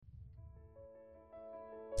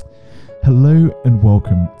Hello and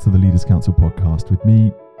welcome to the Leaders Council podcast with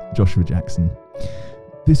me, Joshua Jackson.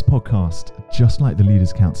 This podcast, just like the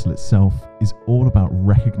Leaders Council itself, is all about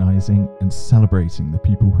recognising and celebrating the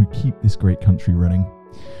people who keep this great country running.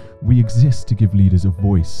 We exist to give leaders a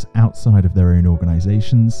voice outside of their own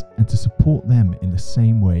organisations and to support them in the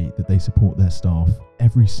same way that they support their staff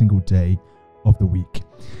every single day of the week.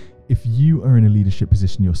 If you are in a leadership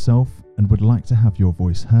position yourself and would like to have your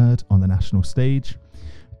voice heard on the national stage,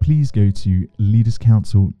 please go to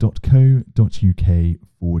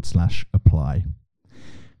leaderscouncil.co.uk/apply.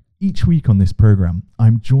 Each week on this programme,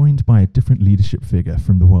 I'm joined by a different leadership figure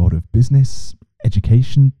from the world of business,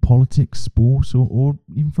 education, politics, sport, or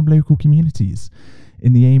even from local communities,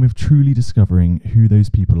 in the aim of truly discovering who those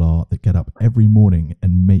people are that get up every morning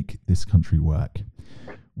and make this country work.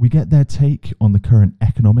 We get their take on the current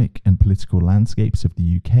economic and political landscapes of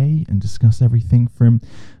the UK and discuss everything from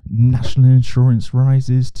national insurance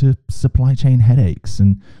rises to supply chain headaches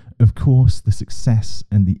and, of course, the success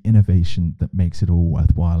and the innovation that makes it all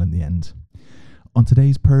worthwhile in the end. On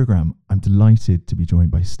today's programme, I'm delighted to be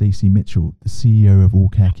joined by Stacey Mitchell, the CEO of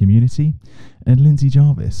Allcare Community, and Lyndsey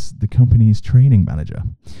Jarvis, the company's training manager.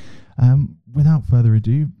 Without further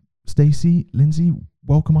ado, Stacey, Lyndsey,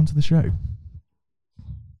 welcome onto the show.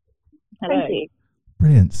 Thank you.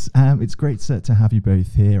 Brilliant. It's great to have you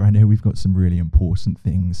both here. I know we've got some really important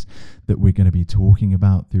things that we're going to be talking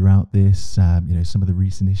about throughout this, some of the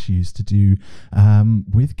recent issues to do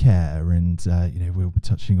with care and, we'll be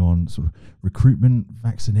touching on sort of recruitment,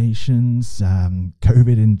 vaccinations,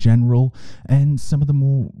 COVID in general, and some of the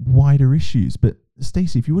more wider issues. But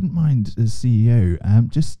Stacey, if you wouldn't mind as CEO,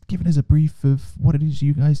 just giving us a brief of what it is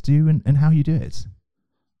you guys do and how you do it.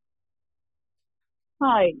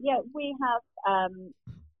 Hi. Yeah, we have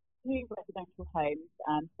two residential homes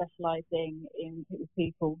specialising in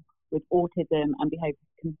people with autism and behaviour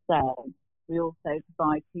concerns. We also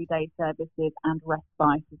provide 2-day services and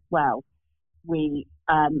respite as well. We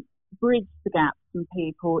bridge the gap from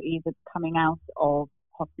people either coming out of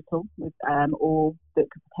hospital with, or that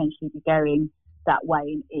could potentially be going that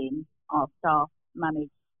way in. Our staff manage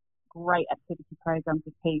great activity programmes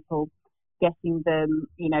with people, getting them,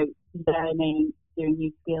 learning, doing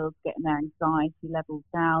new skills, getting their anxiety levels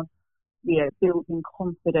down, building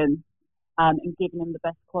confidence, and giving them the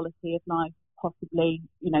best quality of life possibly,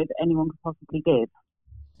 that anyone could possibly give.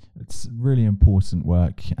 It's really important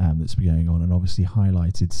work that's been going on and obviously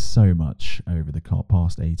highlighted so much over the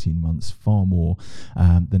past 18 months, far more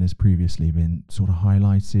than has previously been sort of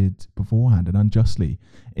highlighted beforehand and unjustly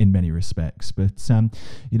in many respects. But,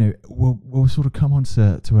 we'll sort of come on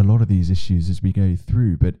to a lot of these issues as we go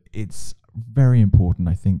through, but it's very important,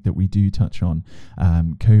 I think, that we do touch on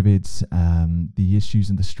COVID, the issues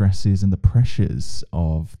and the stresses and the pressures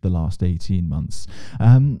of the last 18 months.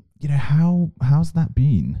 How's that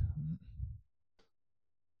been?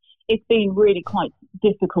 It's been really quite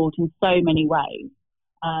difficult in so many ways.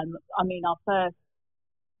 Our first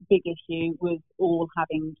big issue was all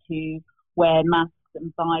having to wear masks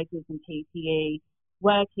and visors and PPE,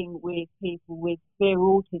 working with people with severe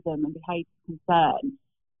autism and behaviour concerns.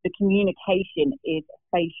 The communication is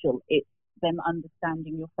facial. It's them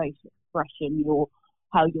understanding your facial expression,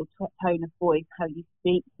 how your tone of voice, how you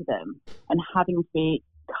speak to them, and having to be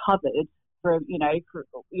covered for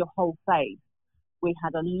your whole face. We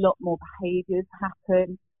had a lot more behaviours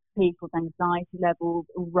happen. People's anxiety levels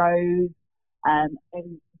rose, and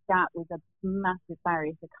that was a massive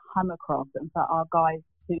barrier to come across, and for our guys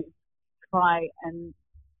to try and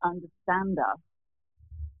understand us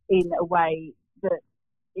in a way that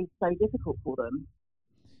is so difficult for them.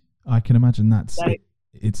 I can imagine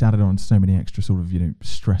it's added on so many extra sort of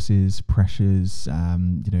stresses, pressures,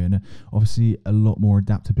 and obviously a lot more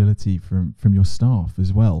adaptability from your staff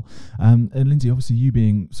as well. And Lyndsey, obviously you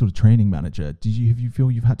being sort of training manager, have you feel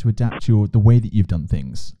you've had to adapt the way that you've done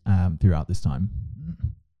things throughout this time?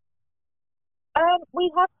 We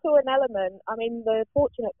have to an element. The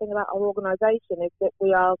fortunate thing about our organisation is that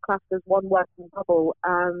we are classed as one working bubble.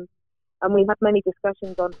 And we have many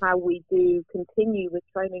discussions on how we do continue with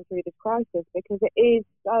training through this crisis, because it is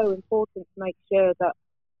so important to make sure that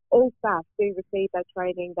all staff do receive their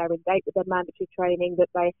training, they're in date with their mandatory training,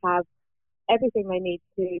 that they have everything they need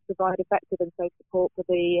to provide effective and safe support for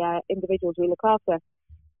the individuals we look after.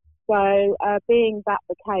 So being that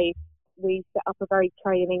the case, we set up a very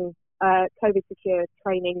COVID-secure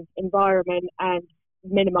training environment and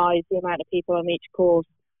minimise the amount of people on each course,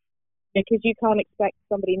 because you can't expect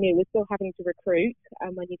somebody new. We're still having to recruit,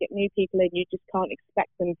 and when you get new people in, you just can't expect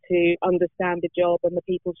them to understand the job and the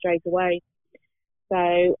people straight away.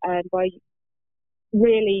 So by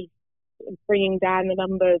really bringing down the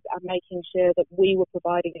numbers and making sure that we were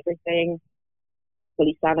providing everything,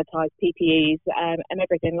 fully sanitised PPEs and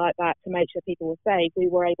everything like that to make sure people were safe, we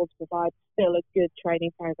were able to provide still a good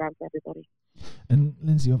training program for everybody. And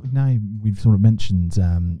Lyndsey, now we've sort of mentioned,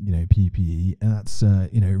 PPE, and that's, a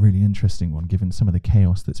really interesting one, given some of the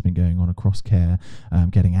chaos that's been going on across care,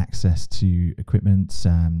 getting access to equipment,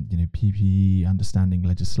 PPE, understanding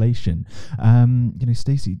legislation.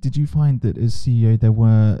 Stacey, did you find that as CEO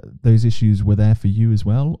those issues were there for you as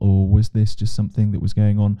well, or was this just something that was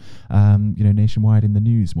going on, nationwide in the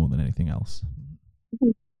news more than anything else?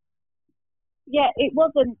 Yeah, it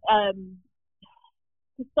wasn't.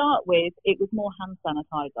 To start with, it was more hand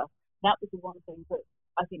sanitizer. That was the one thing that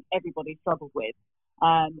I think everybody struggled with.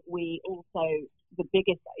 We also, the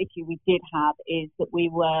biggest issue we did have is that we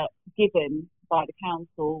were given by the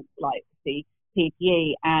council, like the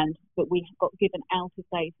PPE, but we got given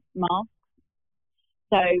out-of-date masks.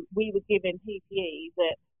 So we were given PPE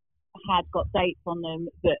that had got dates on them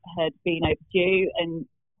that had been overdue, and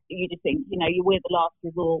you just think, we're the last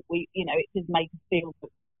resort. It just makes us feel,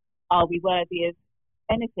 are we worthy of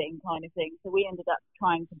anything kind of thing. So we ended up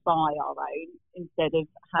trying to buy our own instead of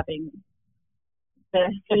having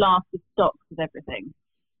the last of stocks of everything.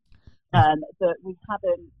 But we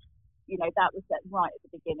haven't, that was right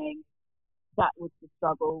at the beginning. That was the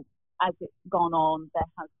struggle. As it's gone on,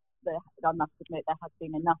 I must admit, there has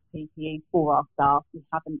been enough PPE for our staff. We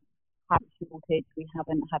haven't had a shortage. We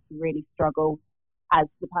haven't had to really struggle as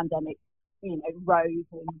the pandemic, rose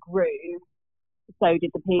and grew. So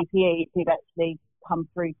did the PPE. It did actually come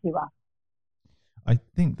through to us. I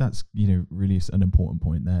think that's really an important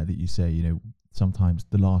point there that you say, sometimes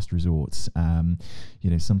the last resorts,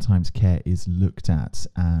 sometimes care is looked at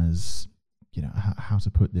as, how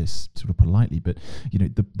to put this sort of politely, but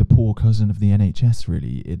the poor cousin of the NHS,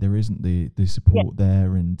 really. There isn't the support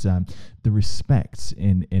there, and the respect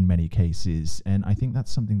in many cases. And I think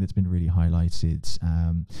that's something that's been really highlighted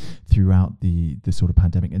throughout the sort of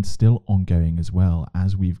pandemic, and still ongoing as well,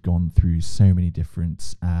 as we've gone through so many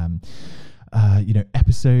different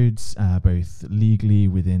episodes, both legally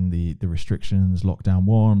within the restrictions, lockdown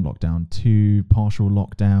 1, lockdown 2, partial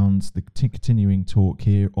lockdowns, the continuing talk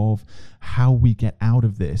here of how we get out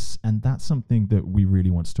of this. And that's something that we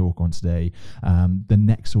really want to talk on today. The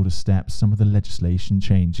next sort of steps, some of the legislation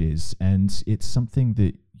changes, and it's something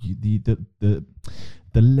that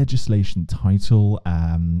the legislation title,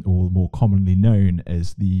 or more commonly known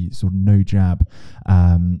as the sort of no jab,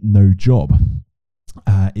 no job,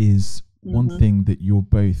 is one thing that you're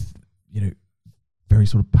both, very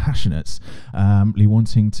sort of passionate,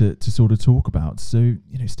 wanting to sort of talk about. So,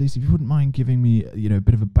 Stacey, if you wouldn't mind giving me, a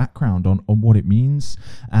bit of a background on what it means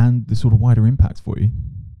and the sort of wider impact for you.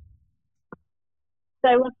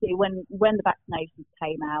 So obviously, when the vaccinations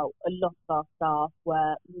came out, a lot of our staff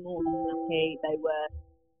were more than happy. They were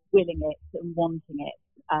willing it and wanting it.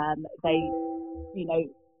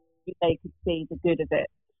 They could see the good of it.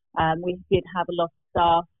 We did have a lot of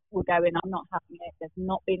staff were going, I'm not having it. There's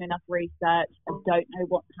not been enough research. I don't know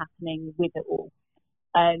what's happening with it all.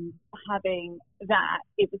 And having that,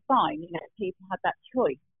 it was fine. People had that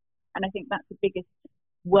choice. And I think that's the biggest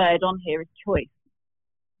word on here is choice.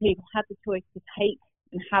 People had the choice to take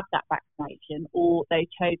and have that vaccination, or they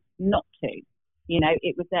chose not to.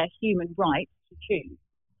 It was their human right to choose.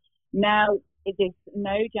 Now, it is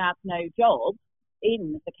no jab, no job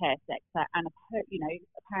in the care sector, and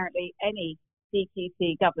apparently any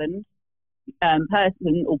CQC governed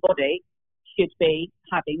person or body should be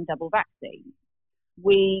having double vaccines.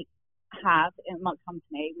 We have, in my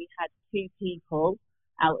company, we had 2 people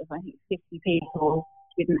out of, I think, 50 people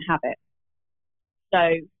didn't have it.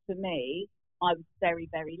 So for me, I was very,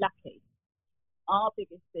 very lucky. Our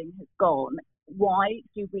biggest thing has gone, why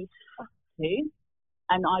do we have to?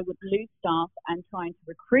 And I would lose staff, and trying to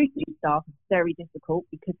recruit new staff is very difficult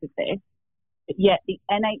because of this. But yet the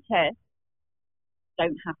NHS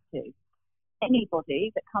don't have to.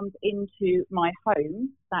 Anybody that comes into my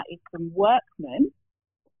home that is from workmen,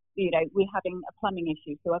 we're having a plumbing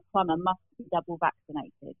issue, so a plumber must be double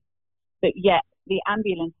vaccinated. But yet the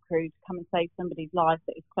ambulance crew to come and save somebody's life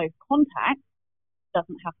that is close contact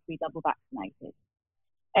doesn't have to be double vaccinated.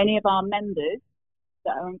 Any of our members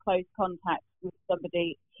that are in close contact with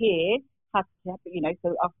somebody here has to have,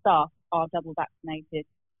 so our staff are double vaccinated.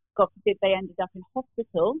 God forbid they ended up in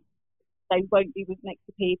hospital, they won't be next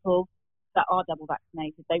to people that are double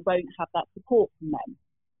vaccinated. They won't have that support from them.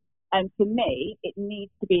 And for me, it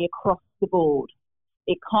needs to be across the board.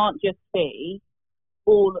 It can't just be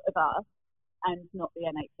all of us and not the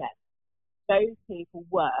NHS. Those people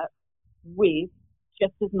work with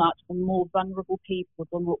just as much and more vulnerable people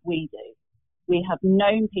than what we do. We have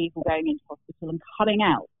known people going into hospital and cutting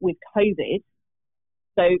out with COVID.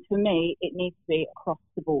 So for me, it needs to be across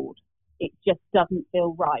the board. It just doesn't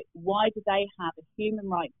feel right. Why do they have a human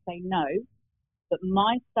right to say no, but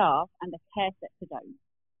my staff and the care sector don't?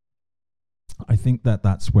 I think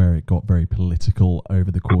that's where it got very political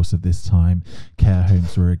over the course of this time. Care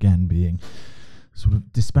homes were again being sort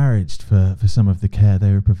of disparaged for some of the care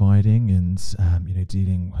they were providing, and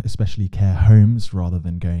dealing, especially care homes, rather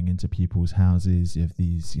than going into people's houses. You have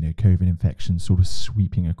these COVID infections sort of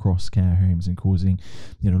sweeping across care homes and causing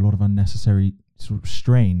a lot of unnecessary sort of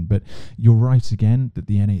strain. But you're right again that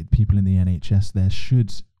the people in the NHS there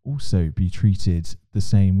should also be treated the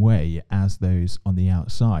same way as those on the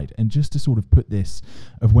outside. And just to sort of put this,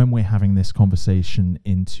 of when we're having this conversation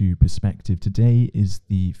into perspective, today is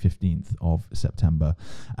the 15th of September.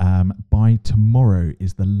 By tomorrow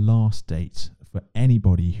is the last date for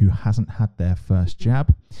anybody who hasn't had their first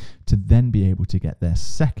jab to then be able to get their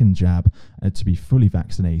second jab to be fully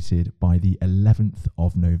vaccinated by the 11th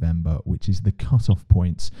of November, which is the cut-off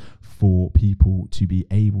point for people to be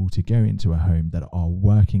able to go into a home that are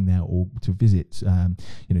working there, or to visit,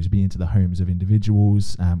 to be into the homes of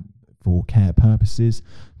individuals for care purposes,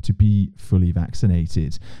 to be fully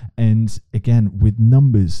vaccinated. And again, with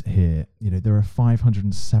numbers here, there are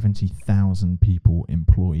 570,000 people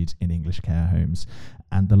employed in English care homes,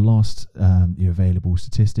 and the last available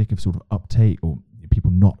statistic of sort of uptake, or people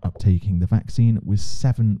not uptaking the vaccine, was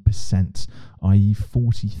 7%, i.e.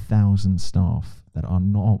 40,000 staff that are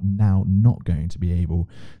now not going to be able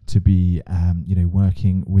to be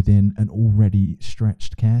working within an already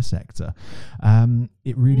stretched care sector.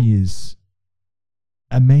 It really is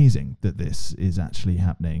amazing that this is actually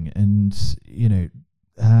happening. And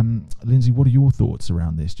Lyndsey, what are your thoughts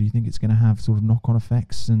around this? Do you think it's going to have sort of knock-on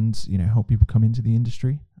effects and help people come into the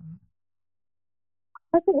industry?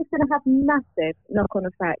 I think it's going to have massive knock-on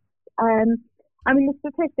effects. The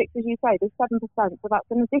statistics, as you say, there's 7%, so that's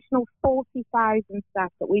an additional 40,000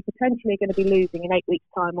 staff that we potentially are going to be losing in 8 weeks'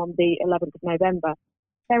 time on the 11th of November.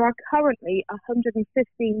 There are currently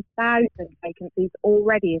 115,000 vacancies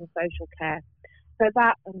already in social care. So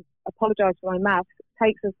that, and apologise for my maths,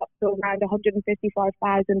 takes us up to around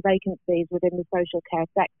 155,000 vacancies within the social care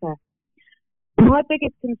sector. My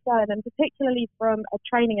biggest concern, and particularly from a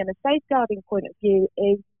training and a safeguarding point of view,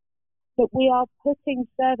 is that we are putting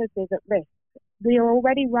services at risk. We are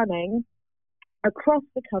already running across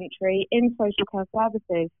the country in social care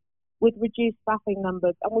services with reduced staffing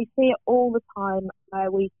numbers, and we see it all the time where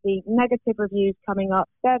we see negative reviews coming up,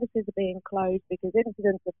 services are being closed because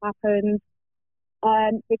incidents have happened,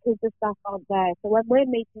 because the staff aren't there. So when we're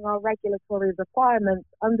meeting our regulatory requirements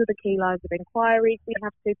under the key lines of inquiry, we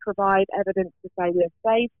have to provide evidence to say we're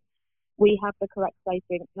safe, we have the correct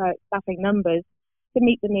staffing numbers to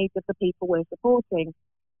meet the needs of the people we're supporting.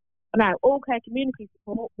 Now, Allcare Community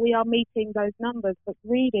support, we are meeting those numbers, but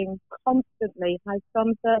reading constantly how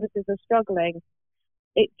some services are struggling.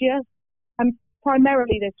 And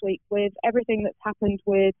primarily this week with everything that's happened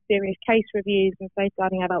with serious case reviews and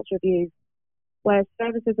safeguarding adults reviews, where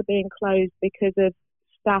services are being closed because of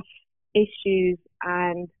staff issues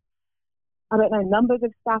and, numbers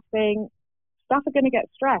of staffing. Staff are going to get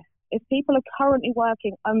stressed. If people are currently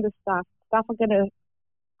working understaffed, staff are going to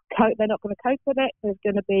they're not going to cope with it. There's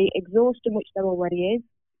going to be exhaustion, which there already is.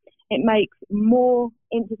 It makes more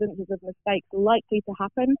incidences of mistakes likely to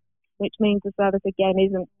happen, which means the service again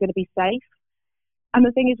isn't going to be safe. And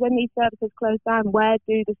the thing is, when these services close down, where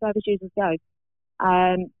do the service users go?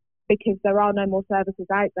 Because there are no more services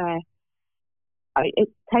out there. It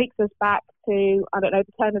takes us back to, the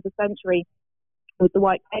turn of the century with the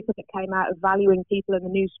white paper that came out of valuing people and the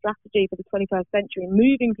new strategy for the 21st century,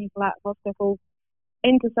 moving people out of hospitals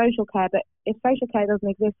into social care. But if social care doesn't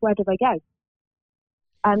exist, where do they go?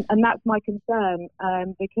 And that's my concern,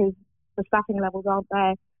 because the staffing levels aren't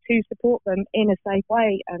there to support them in a safe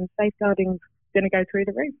way, and safeguarding's going to go through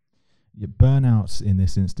the roof. Yeah, burnout in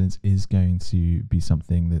this instance is going to be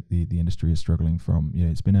something that the industry is struggling from.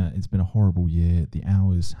 It's been a horrible year. The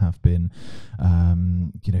hours have been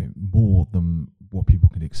more than what people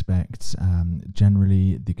could expect.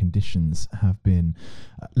 Generally, the conditions have been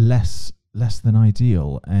less than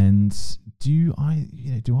ideal. And do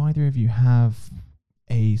either of you have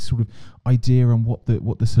a sort of idea on what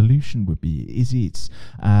the solution would be? Is it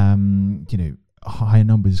higher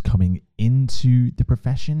numbers coming into the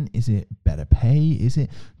profession? Is it better pay? Is it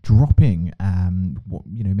dropping what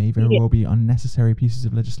may very well be unnecessary pieces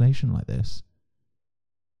of legislation like this?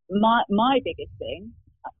 My biggest thing,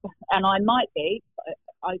 and I might be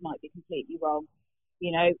completely wrong.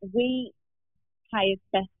 We pay as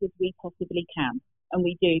best as we possibly can. And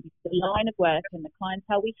we do, because the line of work and the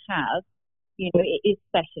clientele we have, it is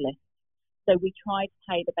specialist. So we try to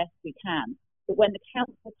pay the best we can. But when the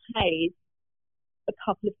council pays a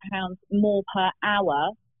couple of pounds more per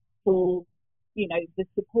hour for, the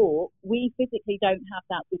support, we physically don't have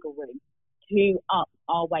that wiggle room to up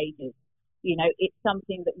our wages. It's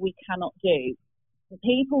something that we cannot do.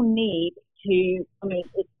 People need to,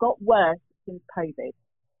 it's got worse since COVID.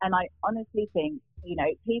 And I honestly think,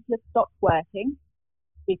 people have stopped working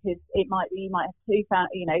because you might have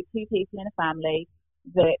two people in a family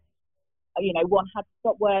that, one had to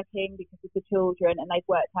stop working because of the children, and they've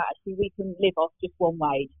worked out, actually, we can live off just one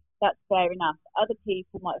wage. That's fair enough. Other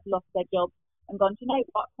people might have lost their jobs and gone, I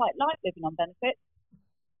quite like living on benefits.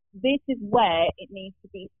 This is where it needs to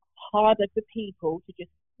be harder for people to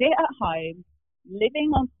just sit at home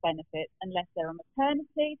living on benefits unless they're on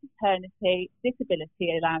maternity, paternity,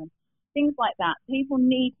 disability allowance, things like that. People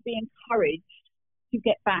need to be encouraged to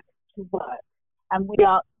get back to work. And we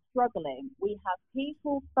are struggling. We have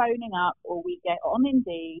people phoning up, or we get on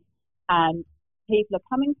Indeed, and people are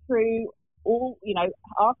coming through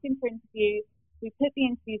asking for interviews. We put the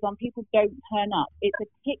interviews on, people don't turn up. It's a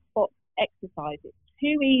tick box exercise. It's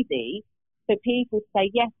too easy for people to say,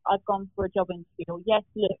 yes, I've gone for a job interview, or yes,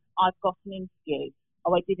 look, I've got an interview,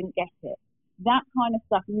 or I didn't get it. That kind of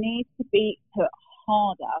stuff needs to be put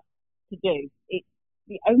harder to do. It's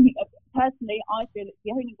personally, I feel it's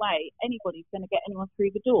the only way anybody's going to get anyone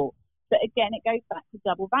through the door. But again, it goes back to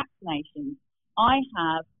double vaccinations. I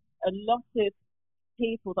have a lot of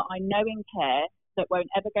people that I know in care that won't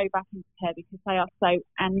ever go back into care because they are so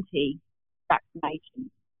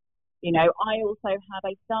anti-vaccination. I also have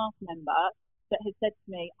a staff member that has said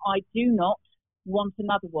to me, I do not want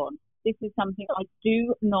another one. This is something I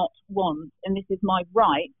do not want, and this is my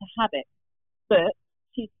right to have it. But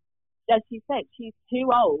as she said, she's too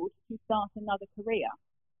old to start another career.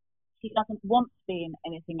 She doesn't want to be in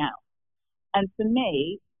anything else. And for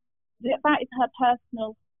me, that is her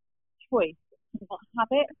personal choice to not have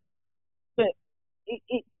it. But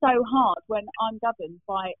it's so hard when I'm governed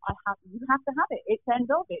by you have to have it. It's end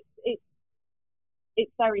of it.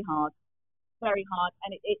 It's very hard,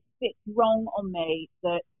 and it sits wrong on me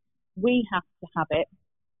that we have to have it,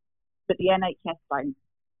 but the NHS won't,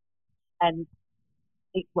 and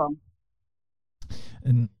it's wrong.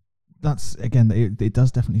 And that's, again, it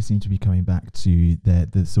does definitely seem to be coming back to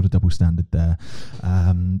the sort of double standard there,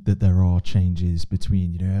 that there are changes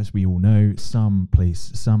between, as we all know, some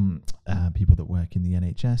people that work in the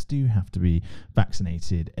NHS do have to be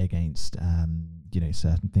vaccinated against,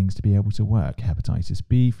 certain things to be able to work. Hepatitis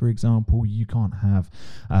B, for example, you can't have,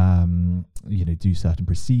 do certain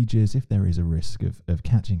procedures if there is a risk of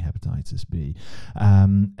catching hepatitis B.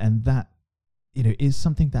 And that, is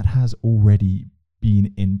something that has already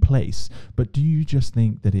been in place. But do you just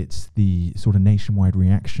think that it's the sort of nationwide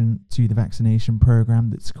reaction to the vaccination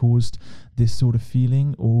program that's caused this sort of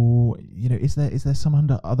feeling, or is there some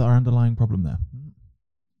other underlying problem there?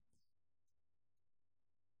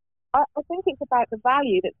 I think it's about the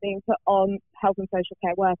value that's being put on health and social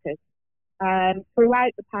care workers.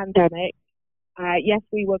 Throughout the pandemic, yes,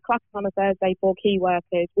 we were classed on a Thursday for key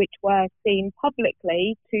workers, which were seen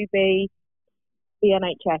publicly to be the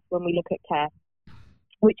NHS when we look at care,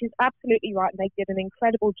 which is absolutely right. And they did an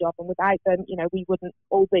incredible job, and without them, we wouldn't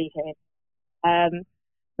all be here.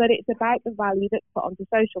 But it's about the value that's put onto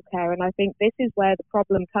social care. And I think this is where the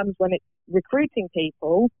problem comes when it's recruiting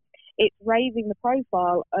people. It's raising the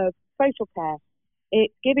profile of social care.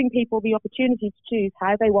 It's giving people the opportunity to choose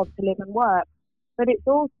how they want to live and work. But it's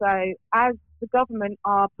also, as the government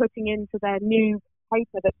are putting into their new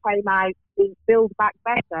paper that came out, the Build Back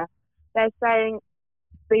Better, they're saying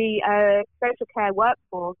the social care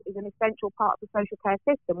workforce is an essential part of the social care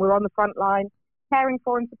system. We're on the front line caring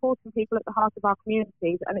for and supporting people at the heart of our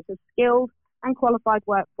communities, and it's a skilled and qualified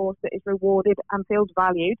workforce that is rewarded and feels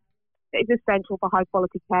valued. It is essential for high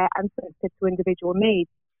quality care and sensitive to individual needs.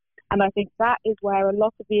 And I think that is where a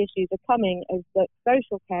lot of the issues are coming, is that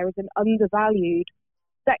social care is an undervalued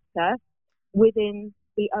sector within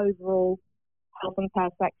the overall health and care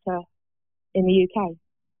sector in the UK.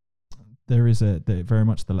 There is very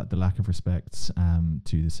much the lack of respect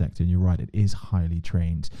to the sector, and you're right, it is highly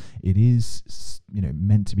trained. It is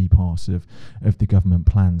meant to be part of the government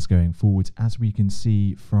plans going forward, as we can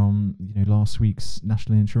see from last week's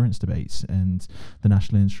national insurance debates and the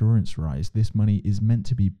national insurance rise. This money is meant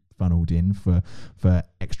to be funneled in for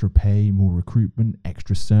extra pay, more recruitment,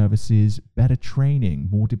 extra services, better training,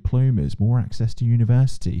 more diplomas, more access to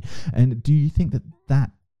university. And do you think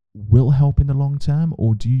that will help in the long term,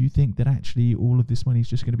 or do you think that actually all of this money is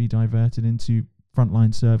just going to be diverted into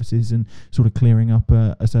frontline services and sort of clearing up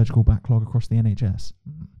a surgical backlog across the NHS?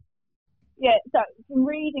 Yeah, so from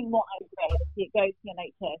reading what I read, it goes to the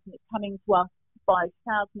NHS and it's coming to us by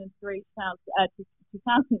 2023, and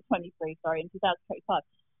 2025.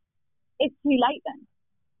 It's too late then.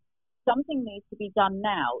 Something needs to be done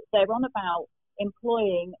now. They're on about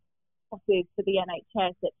employing officers for the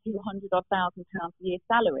NHS at £200,000 a year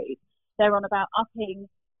salaries. They're on about upping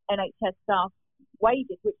NHS staff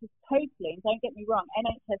wages, which is totally, and don't get me wrong,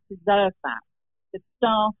 NHS deserves that. The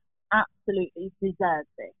staff absolutely deserves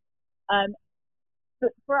it.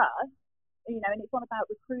 But for us, and it's on about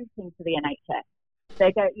recruiting for the NHS.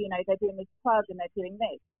 They're doing this plug and they're doing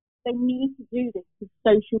this. They need to do this for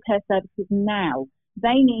social care services now.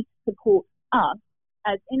 They need to support us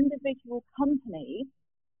as individual companies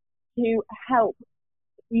to help,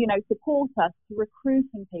 support us to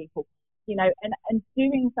recruiting people, and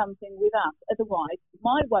doing something with us. Otherwise,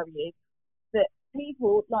 my worry is that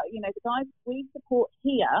people like, the guys we support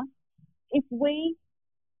here, if we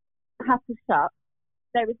have to shut,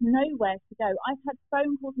 there is nowhere to go. I've had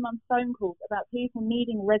phone calls among phone calls about people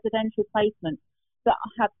needing residential placements that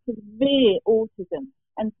have severe autism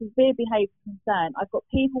and severe behaviour concern. I've got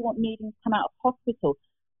people needing to come out of hospital.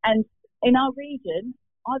 And in our region,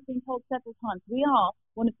 I've been told several times, we are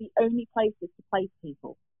one of the only places to place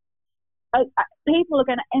people. People are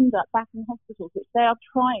going to end up back in hospitals, which they are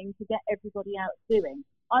trying to get everybody out doing.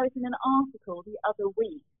 I was in an article the other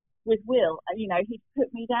week with Will, he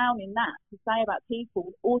put me down in that to say about people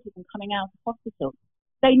with autism coming out of hospital.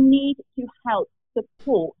 They need to help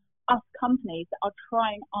support us companies that are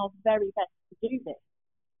trying our very best to do this.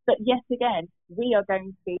 But yet again, we are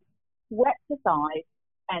going to be swept aside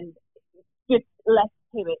and just left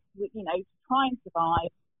to it, to try and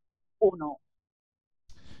survive or not.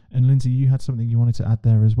 And Lyndsey, you had something you wanted to add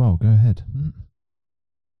there as well. Go ahead.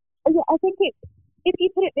 Yeah, I think if you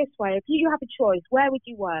put it this way, if you have a choice, where would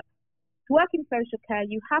you work? To work in social care,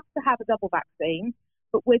 you have to have a double vaccine,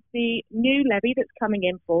 but with the new levy that's coming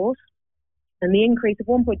in force and the increase of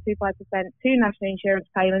 1.25% to national insurance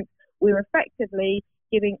payments, we're effectively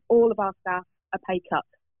giving all of our staff a pay cut.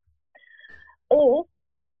 Or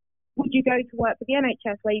would you go to work for the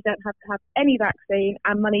NHS where you don't have to have any vaccine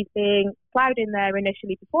and money's being ploughed in there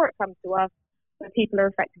initially before it comes to us, so people are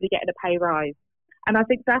effectively getting a pay rise? And I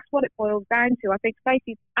think that's what it boils down to. I think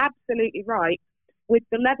Stacey's absolutely right. With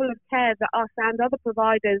the level of care that us and other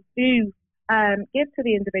providers do give to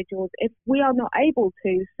the individuals, if we are not able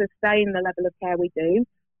to sustain the level of care we do,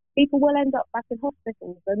 people will end up back in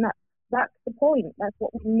hospitals, and that's the point. That's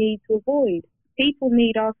what we need to avoid. People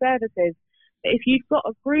need our services. If you've got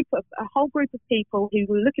a whole group of people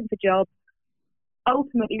who are looking for jobs,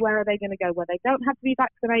 ultimately where are they going to go? Where they don't have to be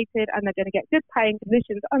vaccinated and they're going to get good paying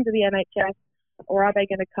conditions under the NHS, or are they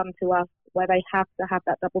going to come to us where they have to have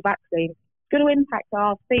that double vaccine? It's going to impact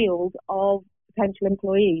our field of potential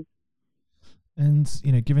employees. And,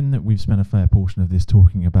 given that we've spent a fair portion of this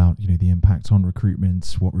talking about, the impact on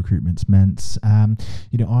recruitment, what recruitment's meant,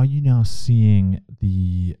 are you now seeing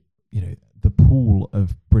the pool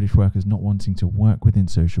of British workers not wanting to work within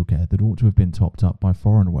social care that ought to have been topped up by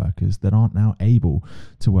foreign workers that aren't now able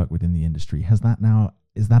to work within the industry? Is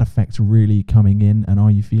that effect really coming in, and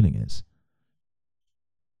are you feeling it?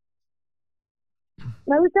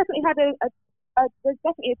 No, we've definitely had there's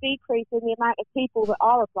definitely a decrease in the amount of people that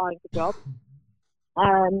are applying for jobs.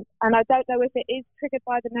 And I don't know if it is triggered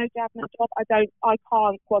by the no jab, no job. I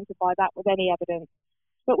can't quantify that with any evidence.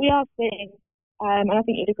 But we are seeing, and I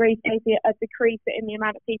think you'd agree, Stacey, a decrease in the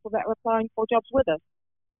amount of people that are applying for jobs with us.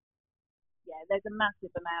 Yeah, there's a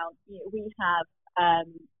massive amount. We have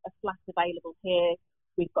a flat available here.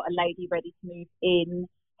 We've got a lady ready to move in.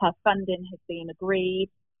 Her funding has been agreed.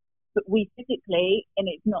 But we physically, and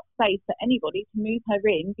it's not safe for anybody to move her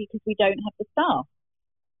in because we don't have the staff.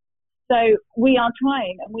 So we are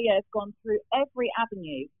trying, and we have gone through every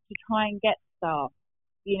avenue to try and get staff,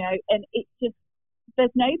 and it's just,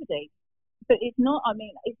 there's nobody. But it's not in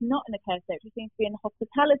the care sector. It seems to be in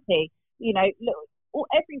hospitality, or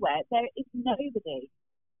everywhere. There is nobody.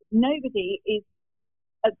 Nobody is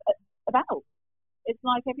about. It's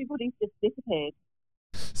like everybody's just disappeared.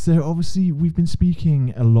 So obviously we've been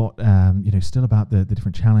speaking a lot, still about the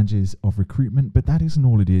different challenges of recruitment, but that isn't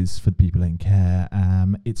all it is for the people in care.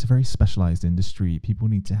 It's a very specialised industry. People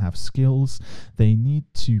need to have skills. They need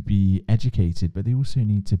to be educated, but they also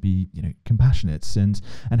need to be, compassionate and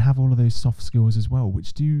have all of those soft skills as well,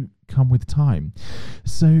 which do come with time.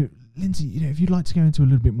 So Lyndsey, if you'd like to go into a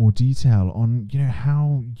little bit more detail on,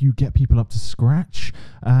 how you get people up to scratch,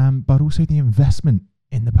 but also the investment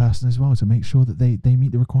in the person as well to make sure that they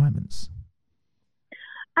meet the requirements.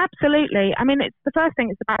 Absolutely. I mean, it's the first thing.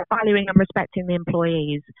 It's about valuing and respecting the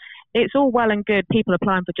employees. It's all well and good people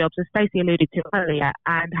applying for jobs, as Stacey alluded to earlier,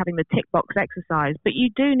 and having the tick box exercise. But you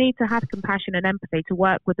do need to have compassion and empathy to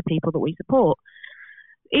work with the people that we support.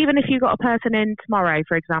 Even if you've got a person in tomorrow,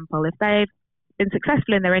 for example, if they've been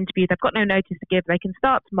successful in their interview, they've got no notice to give, they can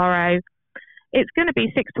start tomorrow. It's going to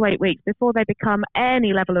be 6 to 8 weeks before they become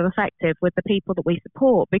any level of effective with the people that we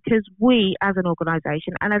support, because we as an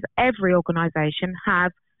organisation, and as every organisation,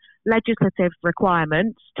 have legislative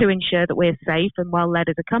requirements to ensure that we're safe and well led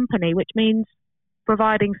as a company, which means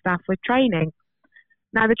providing staff with training.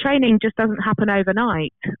 Now, the training just doesn't happen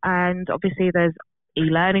overnight, and obviously there's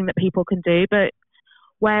e-learning that people can do, but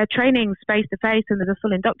where training's face-to-face and there's a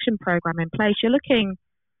full induction program in place, you're looking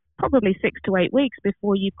probably 6 to 8 weeks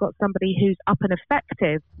before you've got somebody who's up and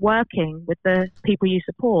effective working with the people you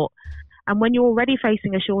support. And when you're already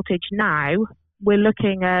facing a shortage now, we're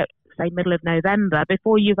looking at, say, middle of November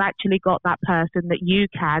before you've actually got that person that you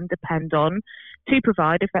can depend on to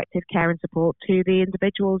provide effective care and support to the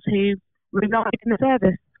individuals who reside in the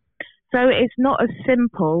service. So it's not as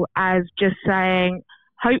simple as just saying,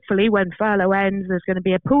 hopefully when furlough ends, there's going to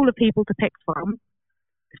be a pool of people to pick from.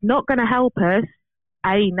 It's not going to help us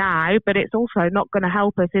now, but it's also not going to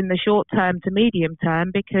help us in the short term to medium term,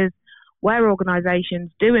 because where organisations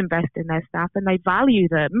do invest in their staff and they value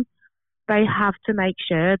them, they have to make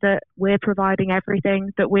sure that we're providing everything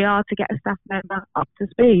that we are to get a staff member up to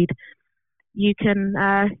speed. You can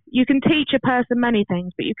teach a person many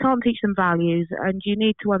things, but you can't teach them values, and you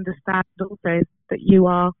need to understand also that you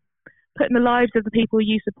are putting the lives of the people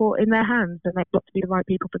you support in their hands, and they've got to be the right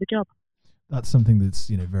people for the job. That's something that's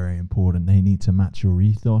very important. They need to match your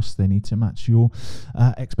ethos. They need to match your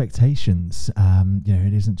expectations.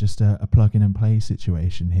 It isn't just a plug in and play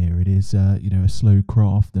situation here. It is a slow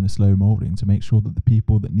craft and a slow moulding to make sure that the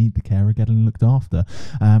people that need the care are getting looked after.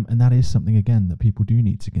 And that is something, again, that people do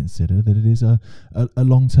need to consider, that it is a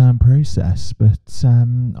long-term process. But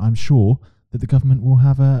I'm sure that the government will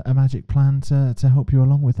have a magic plan to help you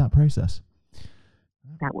along with that process.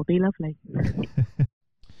 That would be lovely.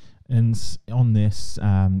 And on this,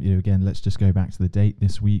 again, let's just go back to the date.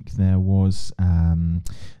 This week, there was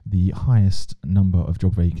the highest number of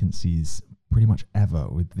job vacancies pretty much ever,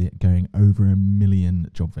 with it going over 1 million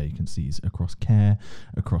job vacancies across care,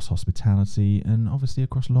 across hospitality, and obviously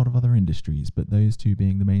across a lot of other industries. But those two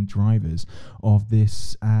being the main drivers of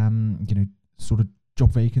this, sort of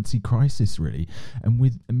job vacancy crisis, really. And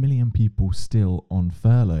with 1 million people still on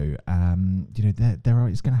furlough, there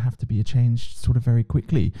is going to have to be a change sort of very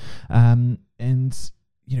quickly.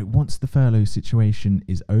 Once the furlough situation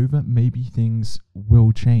is over, maybe things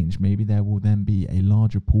will change. Maybe there will then be a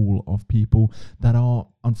larger pool of people that are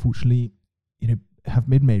unfortunately, have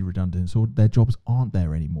been made redundant, or their jobs aren't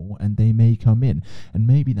there anymore, and they may come in, and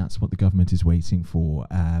maybe that's what the government is waiting for.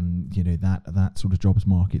 That sort of jobs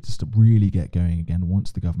market to really get going again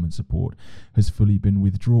once the government support has fully been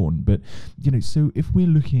withdrawn. But so if we're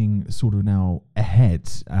looking sort of now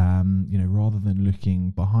ahead, rather than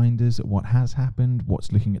looking behind us at what has happened,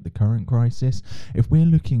 what's looking at the current crisis, if we're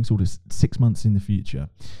looking sort of 6 months in the future,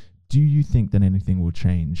 do you think that anything will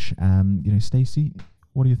change? Stacey,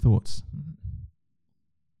 what are your thoughts?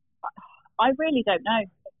 I really don't know.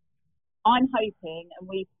 I'm hoping, and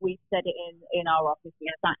we've said it in our office, we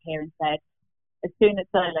sat here and said, as soon as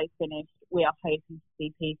furlough's finished, we are hoping to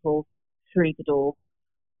see people through the door.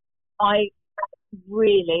 I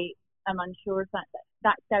really am unsure if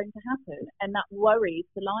that's going to happen, and that worries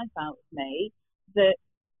the life out of me, that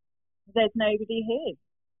there's nobody here.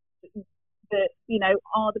 That,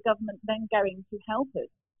 are the government then going to help us?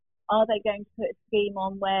 Are they going to put a scheme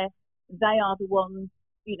on where they are the ones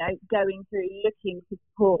going through, looking for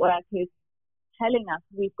support workers, telling us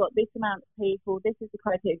we've got this amount of people, this is the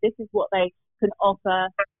criteria, this is what they can offer,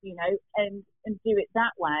 and do it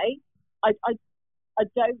that way? I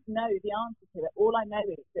don't know the answer to it. All I know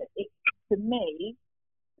is that for me,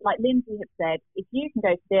 like Lyndsey had said, if you can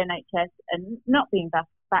go to the NHS and not being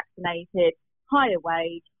vaccinated, higher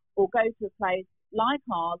wage, or go to a place like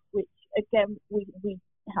ours, which again we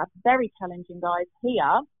have very challenging guys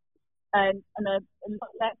here, and a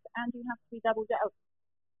lot less, and you have to be double dealt.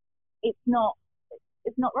 It's not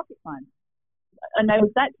rocket science. I know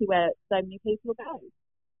exactly where so many people will go.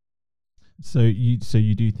 So you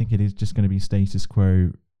do think it is just going to be status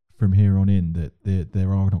quo from here on in, that there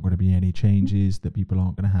are not going to be any changes, that people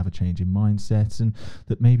aren't going to have a change in mindsets, and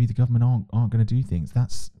that maybe the government aren't going to do things?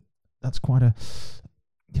 That's quite a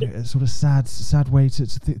a sort of sad way to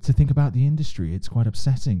think about the industry. It's quite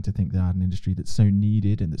upsetting to think that an industry that's so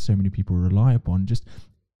needed and that so many people rely upon just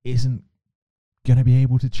isn't going to be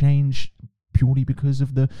able to change purely because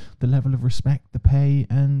of the level of respect, the pay,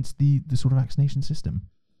 and the sort of vaccination system?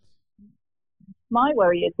 My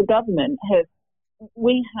worry is the government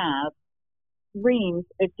we have reams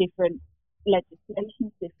of different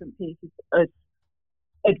legislation, different pieces of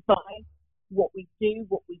advice, what we do,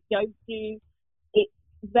 what we don't do. It's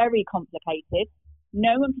very complicated.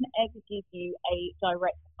 No one can ever give you a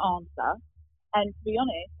direct answer. And to be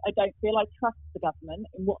honest, I don't feel I trust the government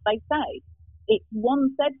in what they say. It's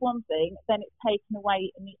said one thing, then it's taken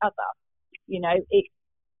away in the other. It's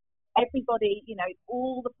everybody,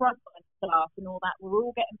 all the frontline staff and all that, we're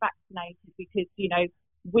all getting vaccinated because,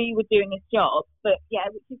 we were doing this job. But yeah,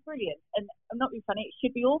 which is brilliant. And I'm not being funny, it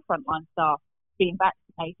should be all frontline staff being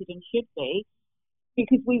vaccinated, and should be,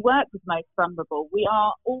 because we work with most vulnerable. We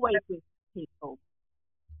are always with people.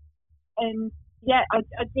 And yeah, I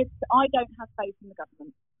don't have faith in the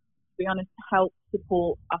government, to be honest, to help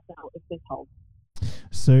support us out of this hole.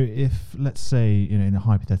 So if, let's say, in a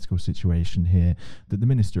hypothetical situation here, that the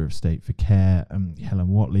Minister of State for Care, Helen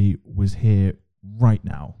Whatley, was here right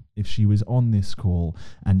now, if she was on this call,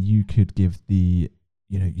 and you could give the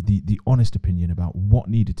honest opinion about what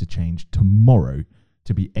needed to change tomorrow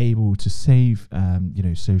to be able to save,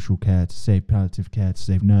 social care, to save palliative care, to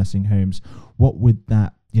save nursing homes, what would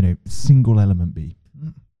that, single element be?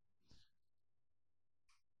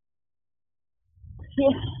 Yeah.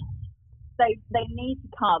 They need to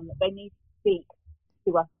come. They need to speak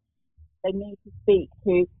to us. They need to speak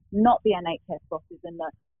to not the NHS bosses and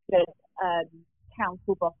the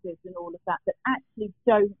council bosses and all of that actually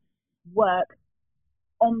don't work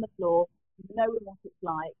on the floor, knowing what it's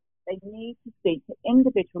like. They need to speak to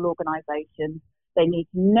individual organisations. They need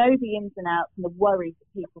to know the ins and outs and the worries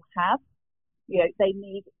that people have. They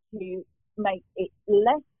need to make it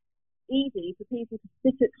less easy for people to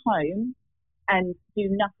sit at home and do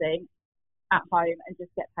nothing at home and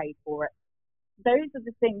just get paid for it. Those are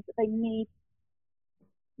the things that they need.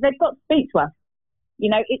 They've got to speak to us.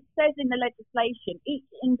 It says in the legislation, each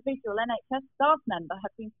individual NHS staff member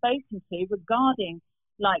has been spoken to regarding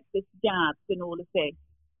this jabs and all of this.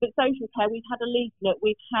 But social care, we've had a leaflet,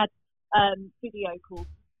 we've had video calls.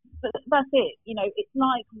 But that's it. It's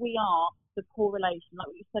like we are the poor relation, like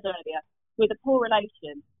what you said earlier. We're the poor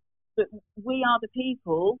relation, but we are the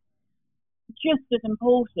people just as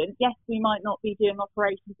important. Yes, we might not be doing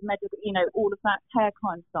operations, medical, all of that care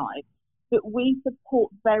kind of side, but we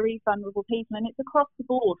support very vulnerable people, and it's across the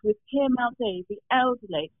board with PMLD, the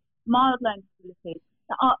elderly, mild learning disabilities,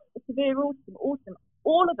 severe autism.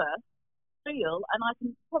 All of us feel, and I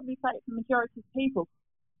can probably say it for the majority of people,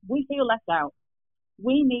 we feel left out.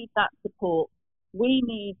 We need that support. We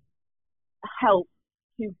need help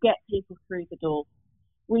to get people through the door.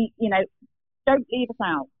 Don't leave us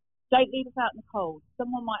out. Don't leave us out in the cold.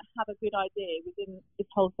 Someone might have a good idea within this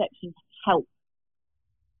whole section to help,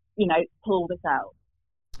 pull this out.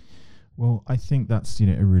 Well, I think that's, a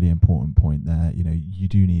really important point there. You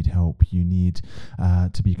do need help. You need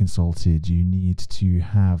to be consulted. You need to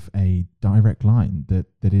have a direct line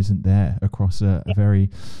that isn't there across a very,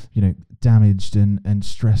 damaged and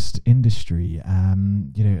stressed industry.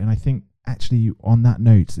 And I think actually on that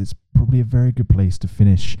note, it's probably a very good place to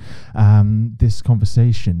finish this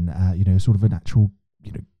conversation, sort of an actual,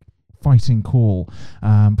 fighting call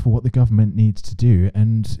for what the government needs to do,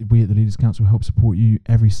 and we at the Leaders Council help support you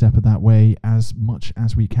every step of that way as much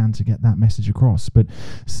as we can to get that message across. But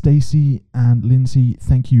Stacey and Lyndsey,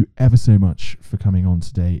 thank you ever so much for coming on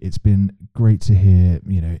today. It's been great to hear,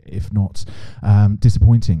 if not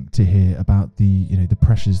disappointing to hear about the the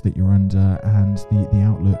pressures that you're under and the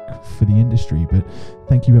outlook for the industry, but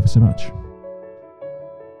thank you ever so much.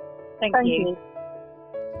 Thank you.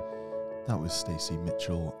 That was Stacey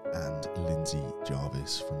Mitchell and Lyndsey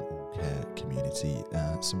Jarvis from Allcare Community.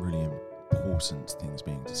 Some really important things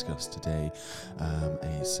being discussed today.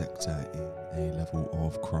 A sector in a level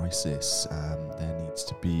of crisis. There needs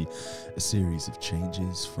to be a series of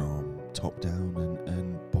changes from top down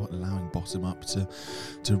and allowing bottom up to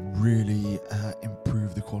really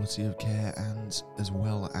improve the quality of care, and as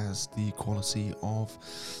well as the quality of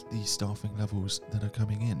the staffing levels that are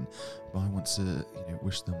coming in. But I want to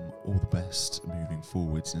wish them all the best moving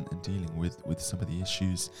forwards and dealing with some of the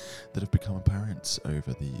issues that have become apparent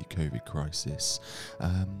over the COVID crisis.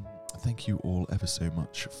 Thank you all ever so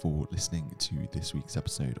much for listening to this week's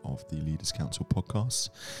episode of the Leaders Council podcast,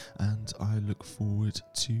 and I look forward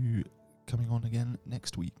to coming on again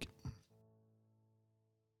next week.